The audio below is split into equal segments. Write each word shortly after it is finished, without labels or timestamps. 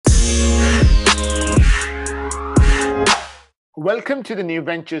Welcome to the New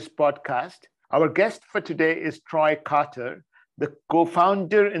Ventures podcast. Our guest for today is Troy Carter, the co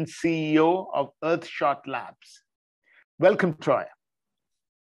founder and CEO of Earthshot Labs. Welcome, Troy.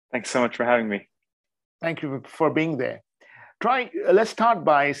 Thanks so much for having me. Thank you for being there. Troy, let's start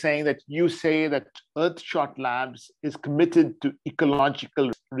by saying that you say that Earthshot Labs is committed to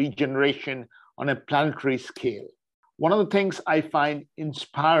ecological regeneration on a planetary scale. One of the things I find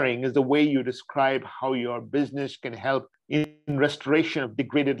inspiring is the way you describe how your business can help in restoration of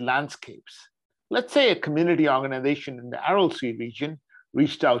degraded landscapes. Let's say a community organization in the Aral Sea region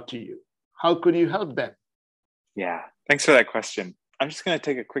reached out to you. How could you help them? Yeah, thanks for that question. I'm just going to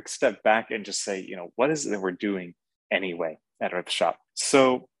take a quick step back and just say, what is it that we're doing anyway at Earthshot?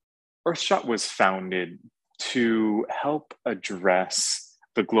 So Earthshot was founded to help address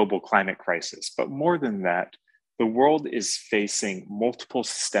the global climate crisis. But more than that, the world is facing multiple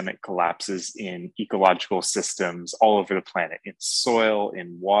systemic collapses in ecological systems all over the planet, in soil,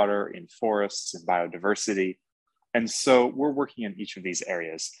 in water, in forests, in biodiversity. And so we're working in each of these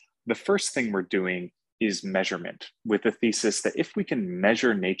areas. The first thing we're doing is measurement, with the thesis that if we can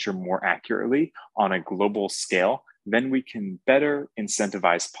measure nature more accurately on a global scale, then we can better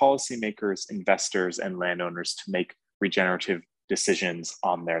incentivize policymakers, investors, and landowners to make regenerative decisions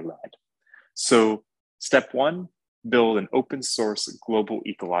on their land. So step one, build an open source global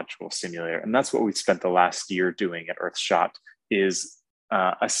ecological simulator. And that's what we've spent the last year doing at Earthshot, is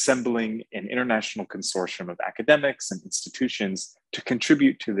assembling an international consortium of academics and institutions to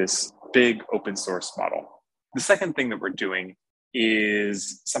contribute to this big open source model. The second thing that we're doing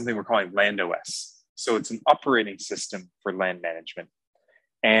is something we're calling LandOS. So it's an operating system for land management.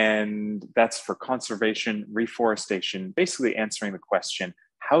 And that's for conservation, reforestation, basically answering the question,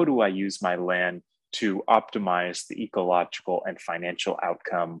 how do I use my land to optimize the ecological and financial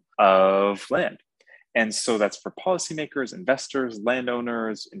outcome of land? And so that's for policymakers, investors,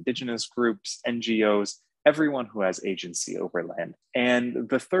 landowners, indigenous groups, NGOs, everyone who has agency over land. And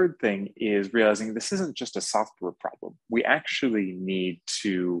the third thing is realizing this isn't just a software problem. We actually need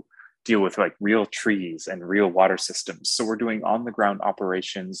to deal with like real trees and real water systems. So we're doing on the ground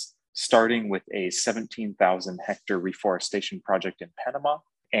operations, starting with a 17,000 hectare reforestation project in Panama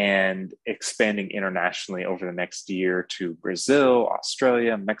and expanding internationally over the next year to Brazil,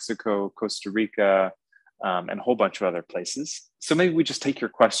 Australia, Mexico, Costa Rica, and a whole bunch of other places. So maybe we just take your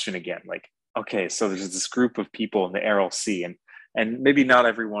question again, like, okay, so there's this group of people in the Aral Sea, and maybe not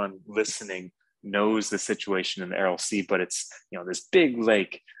everyone listening knows the situation in the Aral Sea, but it's this big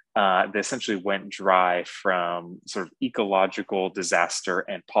lake that essentially went dry from sort of ecological disaster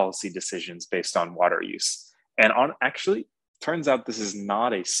and policy decisions based on water use. And actually, turns out this is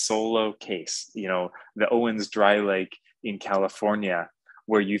not a solo case. The Owens Dry Lake in California,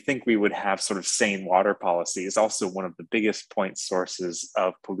 where you think we would have sort of sane water policy, is also one of the biggest point sources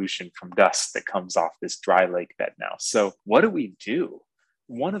of pollution from dust that comes off this dry lake bed now. So what do?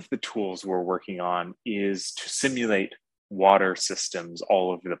 One of the tools we're working on is to simulate water systems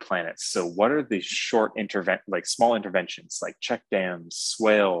all over the planet. So what are these short small interventions like check dams,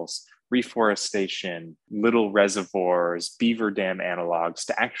 swales, reforestation, little reservoirs, beaver dam analogs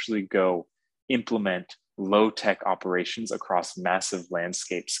to actually go implement low-tech operations across massive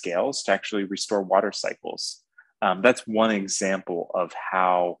landscape scales to actually restore water cycles. That's one example of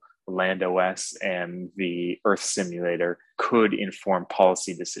how LandOS and the Earth Simulator could inform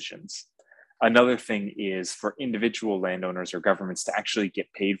policy decisions. Another thing is for individual landowners or governments to actually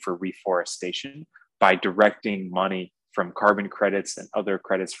get paid for reforestation by directing money from carbon credits and other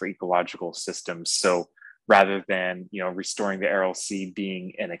credits for ecological systems. So rather than restoring the Aral Sea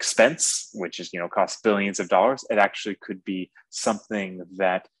being an expense, which is costs billions of dollars, it actually could be something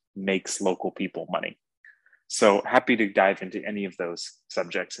that makes local people money. So happy to dive into any of those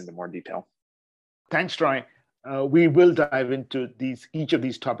subjects into more detail. Thanks, Troy. We will dive into each of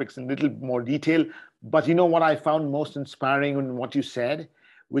these topics in a little more detail. But what I found most inspiring in what you said,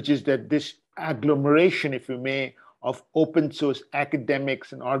 which is that this agglomeration, if you may, of open source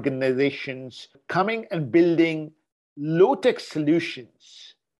academics and organizations coming and building low-tech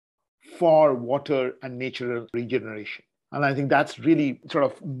solutions for water and nature regeneration. And I think that's really sort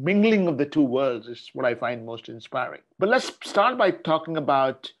of mingling of the two worlds is what I find most inspiring. But let's start by talking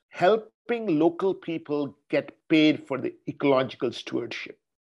about helping local people get paid for the ecological stewardship.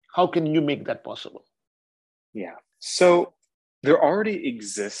 How can you make that possible? Yeah. So there already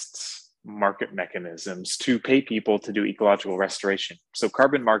exists market mechanisms to pay people to do ecological restoration. So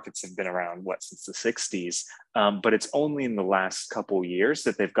carbon markets have been around, since the 60s, but it's only in the last couple years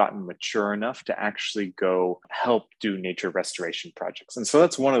that they've gotten mature enough to actually go help do nature restoration projects. And so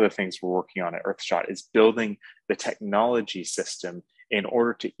that's one of the things we're working on at Earthshot, is building the technology system in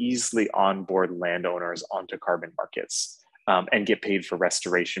order to easily onboard landowners onto carbon markets and get paid for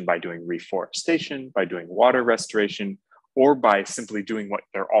restoration by doing reforestation, by doing water restoration, or by simply doing what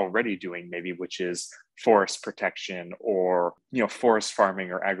they're already doing, maybe, which is forest protection or forest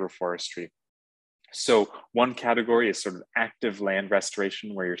farming or agroforestry. So one category is sort of active land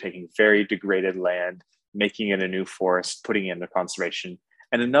restoration, where you're taking very degraded land, making it a new forest, putting it into conservation.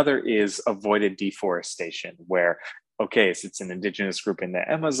 And another is avoided deforestation, where, okay, so it's an indigenous group in the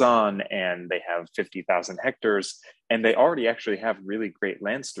Amazon and they have 50,000 hectares and they already actually have really great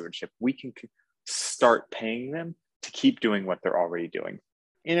land stewardship. We can start paying them to keep doing what they're already doing.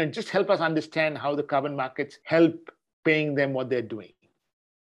 Just help us understand how the carbon markets help paying them what they're doing.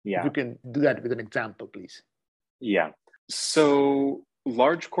 Yeah. If you can do that with an example, please. Yeah. So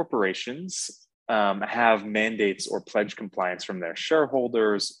large corporations have mandates or pledge compliance from their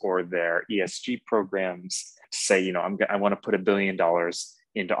shareholders or their ESG programs to say, I want to put $1 billion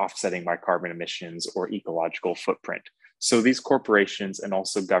into offsetting my carbon emissions or ecological footprint. So these corporations and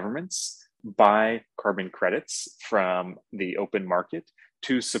also governments buy carbon credits from the open market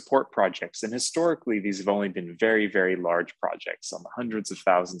to support projects. And historically, these have only been very, very large projects on the hundreds of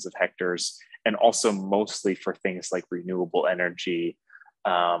thousands of hectares, and also mostly for things like renewable energy,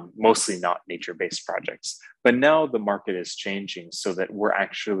 mostly not nature-based projects. But now the market is changing so that we're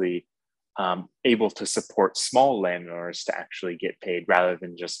actually able to support small landowners to actually get paid, rather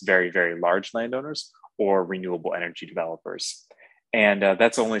than just very, very large landowners or renewable energy developers. And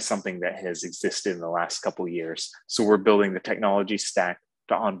that's only something that has existed in the last couple of years. So we're building the technology stack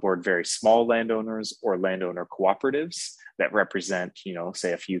to onboard very small landowners or landowner cooperatives that represent,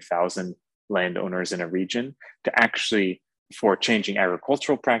 say a few thousand landowners in a region, to actually, for changing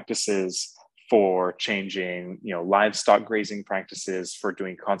agricultural practices, for changing, livestock grazing practices, for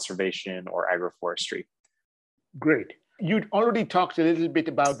doing conservation or agroforestry. Great. You'd already talked a little bit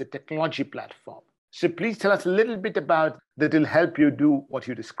about the technology platform. So please tell us a little bit about that will help you do what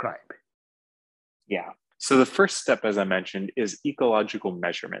you describe. Yeah. So the first step, as I mentioned, is ecological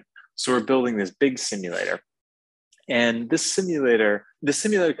measurement. So we're building this big simulator. And this simulator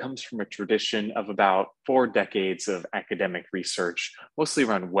comes from a tradition of about 4 decades of academic research, mostly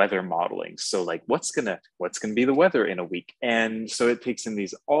around weather modeling. So like what's gonna be the weather in a week? And so it takes in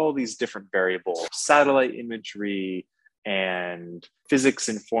all these different variables, satellite imagery, and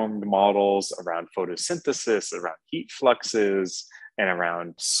physics-informed models around photosynthesis, around heat fluxes, and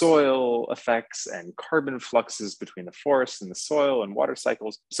around soil effects and carbon fluxes between the forest and the soil and water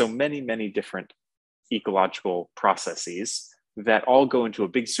cycles. So many, many different ecological processes that all go into a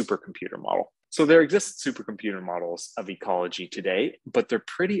big supercomputer model. So there exist supercomputer models of ecology today, but they're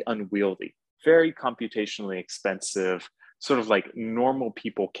pretty unwieldy, very computationally expensive, sort of like normal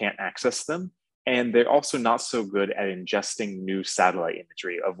people can't access them. And they're also not so good at ingesting new satellite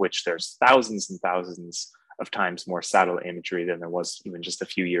imagery, of which there's thousands and thousands of times more satellite imagery than there was even just a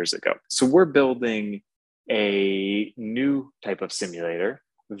few years ago. So we're building a new type of simulator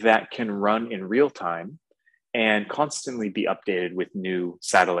that can run in real time and constantly be updated with new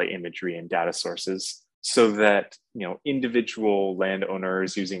satellite imagery and data sources, so that individual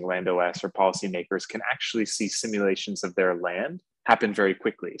landowners using LandOS or policymakers can actually see simulations of their land happen very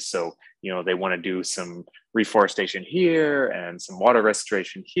quickly. So, they want to do some reforestation here and some water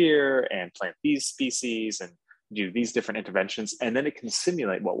restoration here and plant these species and do these different interventions. And then it can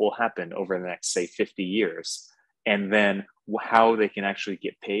simulate what will happen over the next, say, 50 years, and then how they can actually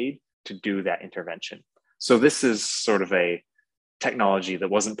get paid to do that intervention. So this is sort of a technology that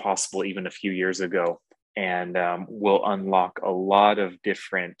wasn't possible even a few years ago, and will unlock a lot of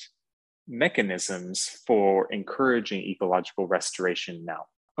different mechanisms for encouraging ecological restoration now.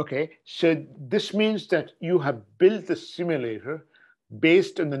 Okay, so this means that you have built the simulator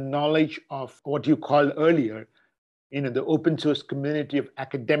based on the knowledge of what you called earlier, the open source community of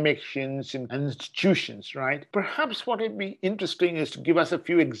academicians and institutions, right? Perhaps what would be interesting is to give us a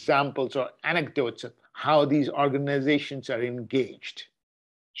few examples or anecdotes of how these organizations are engaged.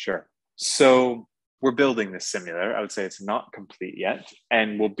 Sure. So we're building this simulator. I would say it's not complete yet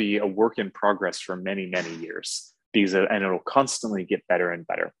and will be a work in progress for many, many years, and it'll constantly get better and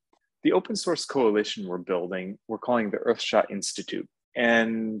better. The open source coalition we're building, we're calling the Earthshot Institute.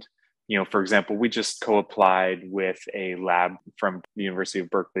 And for example, we just co-applied with a lab from the University of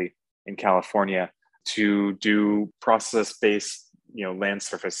Berkeley in California to do process-based land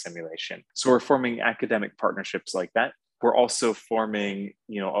surface simulation. So we're forming academic partnerships like that. We're also forming,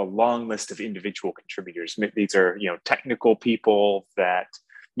 a long list of individual contributors. These are, technical people that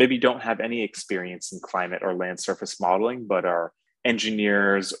maybe don't have any experience in climate or land surface modeling, but are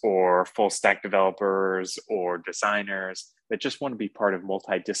engineers or full stack developers or designers that just want to be part of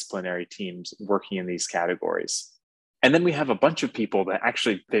multidisciplinary teams working in these categories. And then we have a bunch of people that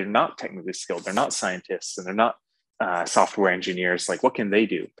actually, they're not technically skilled, they're not scientists, and they're not software engineers. Like, what can they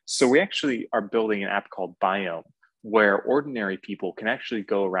do? So we actually are building an app called Biome, where ordinary people can actually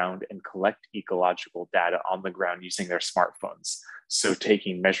go around and collect ecological data on the ground using their smartphones. So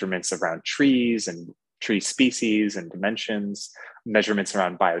taking measurements around trees and tree species and dimensions, measurements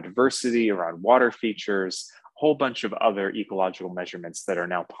around biodiversity, around water features, a whole bunch of other ecological measurements that are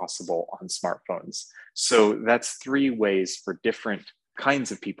now possible on smartphones. So that's 3 ways for different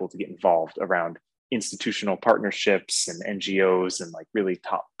kinds of people to get involved around institutional partnerships and NGOs and like really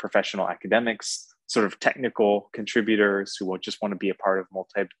top professional academics, sort of technical contributors who will just want to be a part of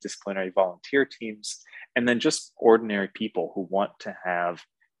multidisciplinary volunteer teams, and then just ordinary people who want to have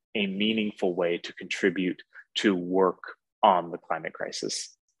a meaningful way to contribute to work on the climate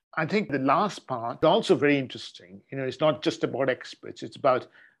crisis. I think the last part is also very interesting. It's not just about experts, it's about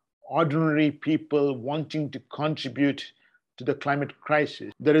ordinary people wanting to contribute to the climate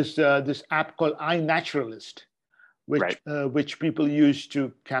crisis. There is this app called iNaturalist, which people use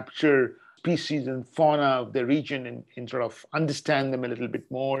to capture species and fauna of the region and sort of understand them a little bit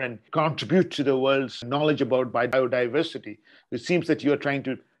more and contribute to the world's knowledge about biodiversity. It seems that you're trying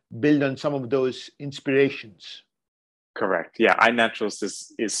to build on some of those inspirations. Correct. Yeah, iNaturalist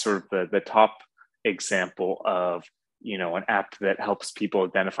is sort of the top example of an app that helps people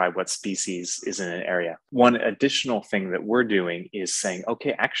identify what species is in an area. One additional thing that we're doing is saying,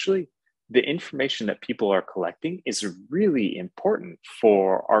 okay, actually, the information that people are collecting is really important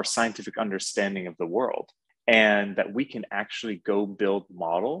for our scientific understanding of the world, and that we can actually go build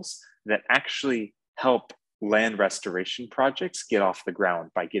models that actually help land restoration projects get off the ground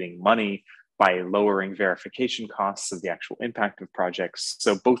by getting money, by lowering verification costs of the actual impact of projects.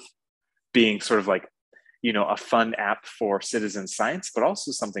 So both being sort of like, a fun app for citizen science, but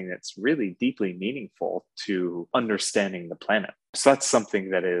also something that's really deeply meaningful to understanding the planet. So that's something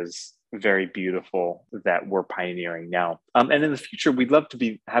that is very beautiful that we're pioneering now. And in the future, we'd love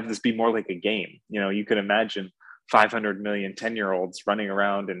to have this be more like a game. You could imagine 500 million 10-year-olds running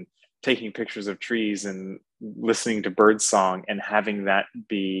around and taking pictures of trees and listening to bird song and having that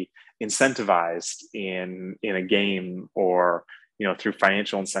be incentivized in a game or through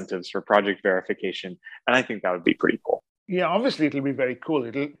financial incentives for project verification. And I think that would be pretty cool. Yeah, obviously it'll be very cool.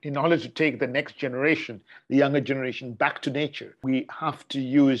 In order to take the next generation, the younger generation, back to nature, we have to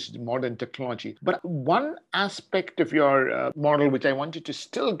use modern technology. But one aspect of your model, which I wanted to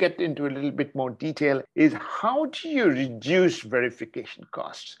still get into a little bit more detail, is how do you reduce verification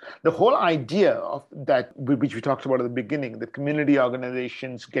costs? The whole idea of that, which we talked about at the beginning, the community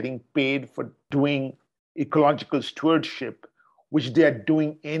organizations getting paid for doing ecological stewardship, which they are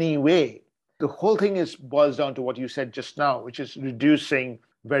doing anyway. The whole thing boils down to what you said just now, which is reducing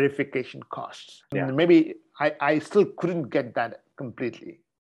verification costs. Yeah. And maybe I still couldn't get that completely.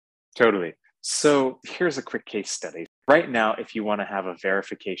 Totally. So here's a quick case study. Right now, if you want to have a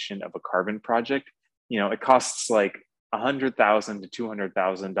verification of a carbon project, it costs like $100,000 to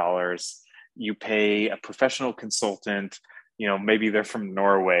 $200,000. You pay a professional consultant. Maybe they're from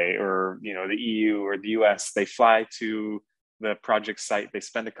Norway or the EU or the US. They fly to the project site. They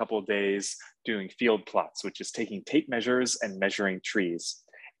spend a couple of days doing field plots, which is taking tape measures and measuring trees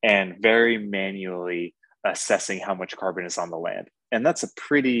and very manually assessing how much carbon is on the land. And that's a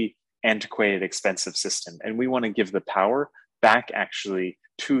pretty antiquated, expensive system. And we want to give the power back actually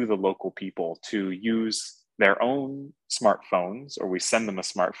to the local people to use their own smartphones, or we send them a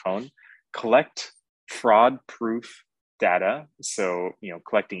smartphone, collect fraud-proof data. So,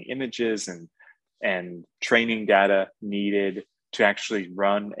 collecting images and training data needed to actually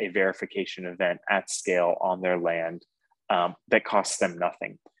run a verification event at scale on their land that costs them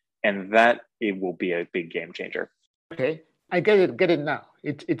nothing. And that it will be a big game changer. Okay, I get it now.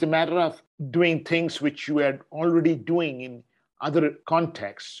 It's a matter of doing things which you are already doing in other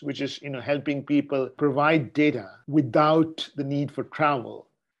contexts, which is helping people provide data without the need for travel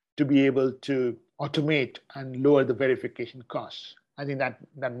to be able to automate and lower the verification costs. I think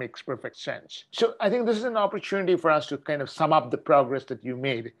that makes perfect sense. So I think this is an opportunity for us to kind of sum up the progress that you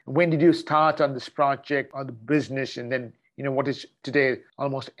made. When did you start on this project or the business? And then, what is today,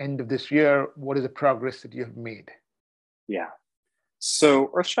 almost end of this year? What is the progress that you have made? Yeah. So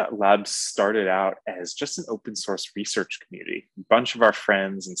Earthshot Labs started out as just an open source research community. A bunch of our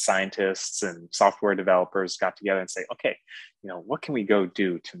friends and scientists and software developers got together and say, okay, what can we go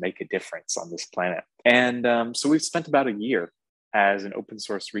do to make a difference on this planet? And so we've spent about a year as an open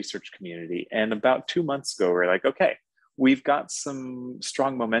source research community. And about 2 months ago, we're like, okay, we've got some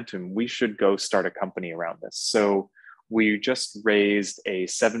strong momentum. We should go start a company around this. So we just raised a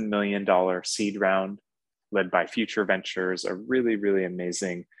 $7 million seed round led by Future Ventures, a really, really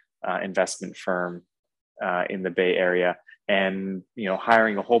amazing investment firm in the Bay Area, and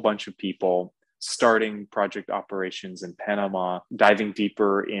hiring a whole bunch of people, starting project operations in Panama, diving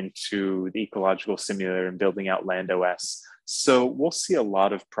deeper into the ecological simulator and building out LandOS. So we'll see a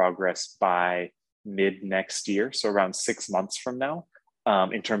lot of progress by mid next year, so around 6 months from now,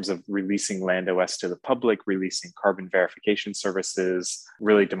 in terms of releasing LandOS to the public, releasing carbon verification services,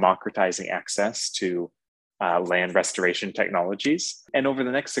 really democratizing access to land restoration technologies. And over the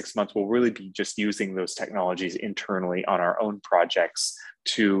next 6 months, we'll really be just using those technologies internally on our own projects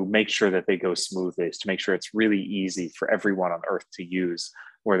to make sure that they go smoothly, to make sure it's really easy for everyone on Earth to use,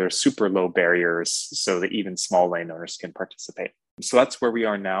 where there's super low barriers so that even small landowners can participate. So that's where we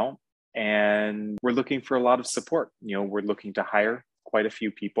are now. And we're looking for a lot of support. We're looking to hire quite a few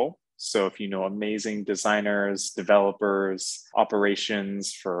people. So if you know amazing designers, developers,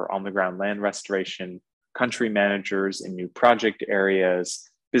 operations for on-the-ground land restoration, country managers in new project areas,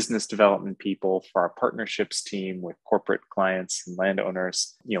 business development people for our partnerships team with corporate clients and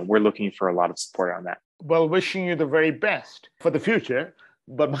landowners, we're looking for a lot of support on that. Well, wishing you the very best for the future.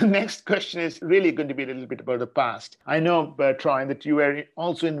 But my next question is really going to be a little bit about the past. I know, Troy, that you were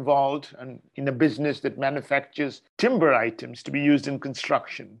also involved in a business that manufactures timber items to be used in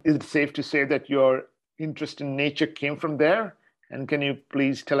construction. Is it safe to say that your interest in nature came from there? And can you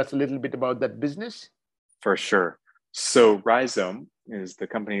please tell us a little bit about that business? For sure. So Rhizome is the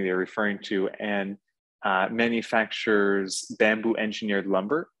company they're referring to, and manufactures bamboo engineered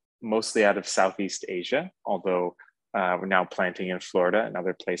lumber, mostly out of Southeast Asia, although we're now planting in Florida and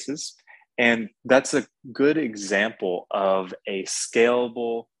other places. And that's a good example of a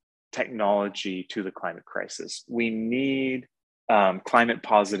scalable technology to the climate crisis. We need climate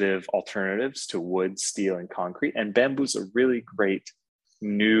positive alternatives to wood, steel, and concrete. And bamboo's a really great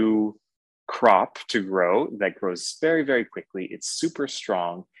new crop to grow that grows very, very quickly. It's super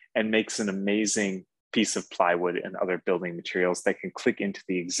strong and makes an amazing piece of plywood and other building materials that can click into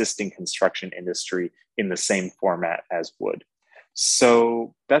the existing construction industry in the same format as wood.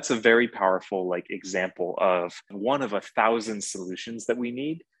 So that's a very powerful example of one of 1,000 solutions that we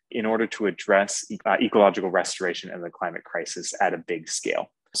need in order to address ecological restoration and the climate crisis at a big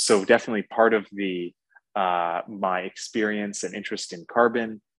scale. So definitely part of my experience and interest in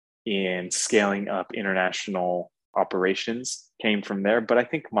carbon, in scaling up international operations came from there. But I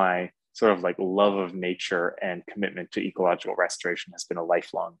think my sort of love of nature and commitment to ecological restoration has been a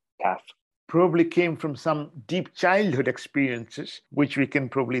lifelong path. Probably came from some deep childhood experiences, which we can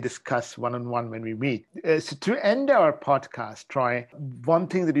probably discuss one-on-one when we meet. So to end our podcast, Troy, one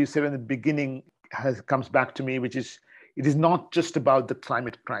thing that you said in the beginning comes back to me, which is it is not just about the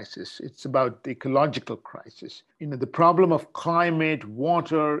climate crisis. It's about the ecological crisis. The problem of climate,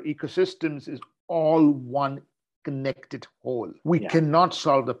 water, ecosystems is all one connected whole. We cannot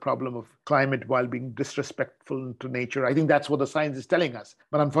solve the problem of climate while being disrespectful to nature. I think that's what the science is telling us.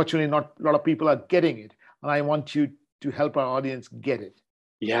 But unfortunately, not a lot of people are getting it. And I want you to help our audience get it.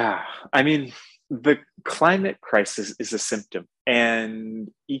 Yeah. I mean, the climate crisis is a symptom, and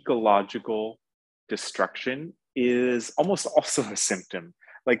ecological destruction is almost also a symptom.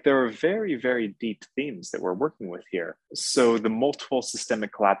 There are very, very deep themes that we're working with here. So the multiple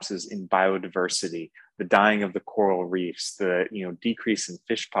systemic collapses in biodiversity, the dying of the coral reefs, the decrease in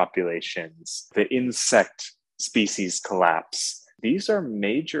fish populations, the insect species collapse. These are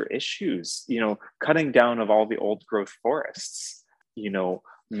major issues. Cutting down of all the old growth forests,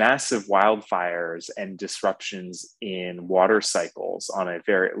 massive wildfires and disruptions in water cycles on a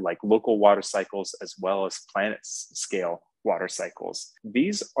very local water cycles as well as planet scale water cycles.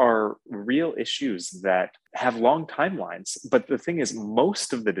 These are real issues that have long timelines. But the thing is,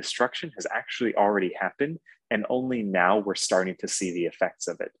 most of the destruction has actually already happened. And only now we're starting to see the effects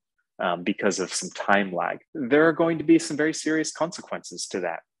of it because of some time lag. There are going to be some very serious consequences to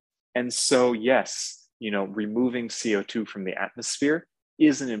that. And so, yes, removing CO2 from the atmosphere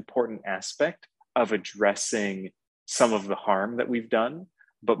is an important aspect of addressing some of the harm that we've done.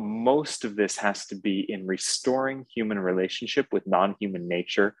 But most of this has to be in restoring human relationship with non-human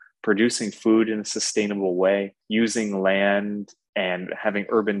nature, producing food in a sustainable way, using land and having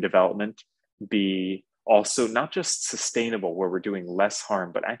urban development be also not just sustainable, where we're doing less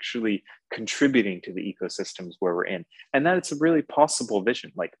harm, but actually contributing to the ecosystems where we're in. And that it's a really possible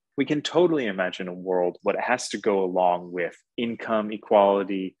vision. Like, we can totally imagine a world, what it has to go along with income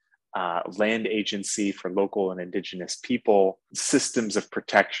equality, land agency for local and indigenous people, systems of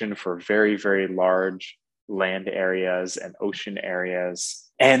protection for very, very large land areas and ocean areas,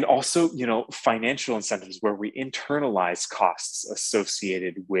 and also, financial incentives where we internalize costs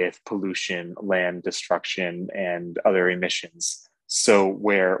associated with pollution, land destruction, and other emissions. So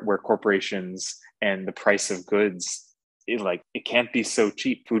where corporations and the price of goods, it can't be so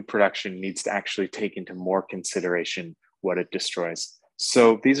cheap. Food production needs to actually take into more consideration what it destroys.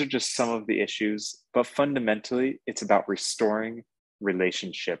 So these are just some of the issues, but fundamentally, it's about restoring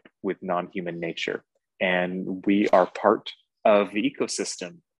relationship with non-human nature. And we are part of the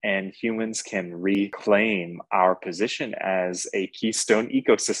ecosystem, and humans can reclaim our position as a keystone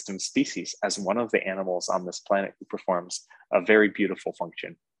ecosystem species, as one of the animals on this planet who performs a very beautiful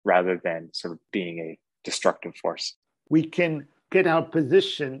function rather than sort of being a destructive force. We can get our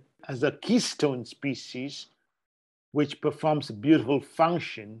position as a keystone species which performs a beautiful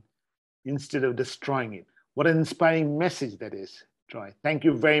function instead of destroying it. What an inspiring message that is, Troy. Thank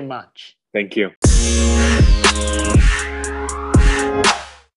you very much. Thank you.